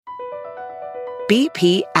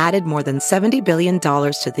BP added more than $70 billion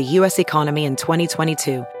to the U.S. economy in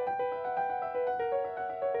 2022.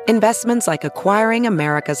 Investments like acquiring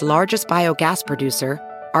America's largest biogas producer,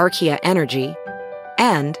 Archaea Energy,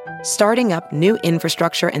 and starting up new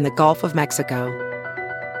infrastructure in the Gulf of Mexico.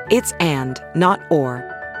 It's and, not or.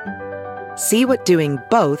 See what doing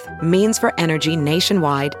both means for energy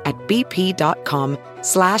nationwide at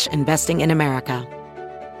bp.com/investing in America.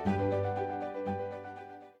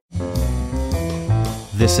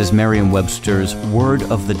 This is Merriam-Webster's Word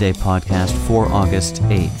of the Day podcast for August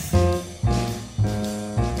 8th.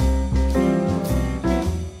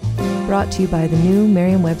 Brought to you by the new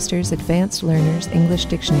Merriam-Webster's Advanced Learners English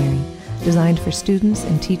Dictionary, designed for students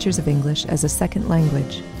and teachers of English as a second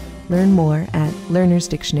language. Learn more at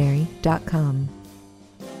learnersdictionary.com.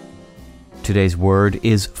 Today's word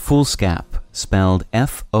is foolscap, spelled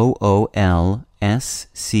Foolscap.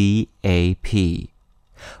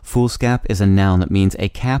 Foolscap is a noun that means a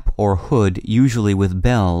cap or hood, usually with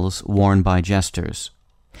bells, worn by jesters.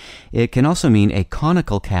 It can also mean a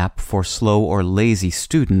conical cap for slow or lazy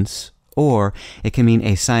students, or it can mean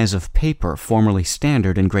a size of paper formerly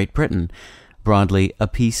standard in Great Britain, broadly a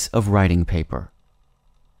piece of writing paper.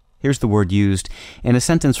 Here's the word used in a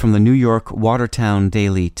sentence from the New York Watertown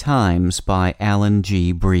Daily Times by Alan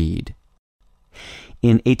G. Breed.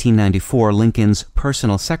 In 1894, Lincoln's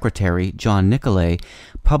personal secretary, John Nicolay,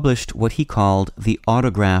 published what he called the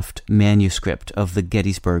autographed manuscript of the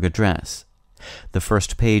Gettysburg Address. The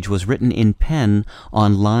first page was written in pen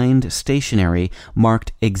on lined stationery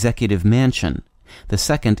marked Executive Mansion. The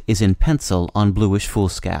second is in pencil on bluish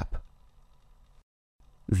foolscap.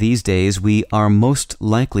 These days, we are most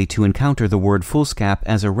likely to encounter the word foolscap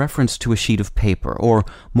as a reference to a sheet of paper, or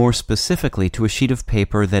more specifically to a sheet of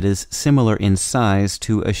paper that is similar in size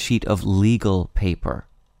to a sheet of legal paper.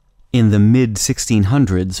 In the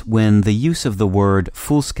mid-1600s, when the use of the word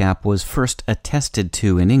foolscap was first attested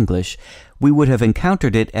to in English, we would have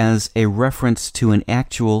encountered it as a reference to an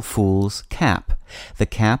actual fool's cap, the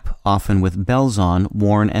cap, often with bells on,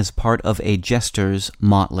 worn as part of a jester's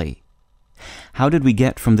motley. How did we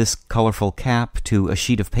get from this colorful cap to a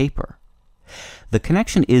sheet of paper? The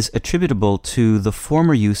connection is attributable to the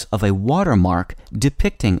former use of a watermark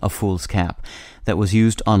depicting a fool's cap that was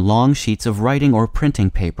used on long sheets of writing or printing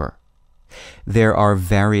paper. There are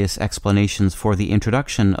various explanations for the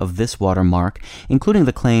introduction of this watermark, including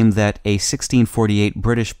the claim that a 1648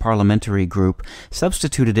 British parliamentary group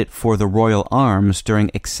substituted it for the royal arms during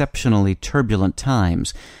exceptionally turbulent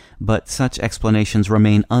times, but such explanations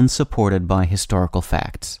remain unsupported by historical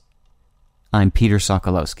facts. I'm Peter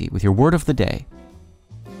Sokolowski with your Word of the Day.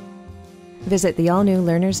 Visit the all-new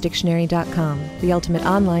learnersdictionary.com, the ultimate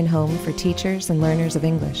online home for teachers and learners of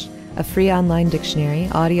English. A free online dictionary,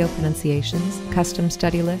 audio pronunciations, custom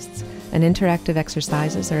study lists, and interactive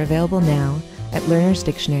exercises are available now at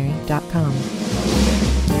learnersdictionary.com.